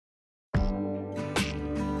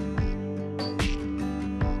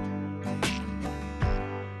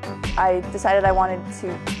I decided I wanted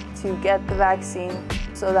to get the vaccine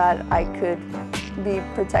so that I could be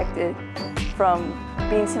protected from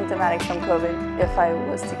being symptomatic from COVID if I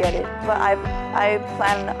was to get it. But I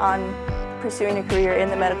plan on pursuing a career in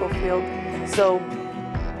the medical field, so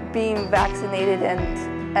being vaccinated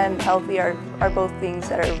and healthy are both things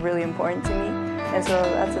that are really important to me, and so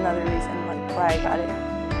that's another reason why I got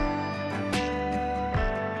it.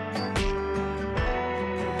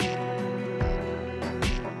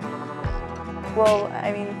 Well,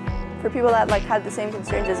 I mean, for people that had the same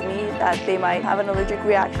concerns as me, that they might have an allergic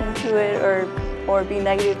reaction to it or be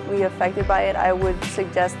negatively affected by it, I would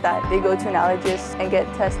suggest that they go to an allergist and get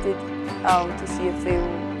tested to see if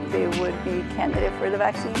they would be a candidate for the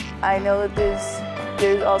vaccine. I know that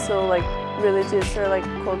there's also religious or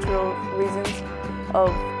cultural reasons of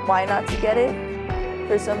why not to get it.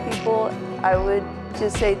 For some people, I would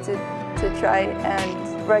just say to try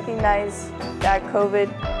and recognize that COVID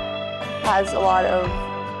has a lot of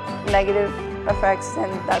negative effects,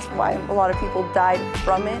 and that's why a lot of people died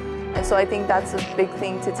from it. And so I think that's a big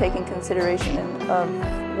thing to take in consideration of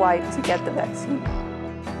why to get the vaccine.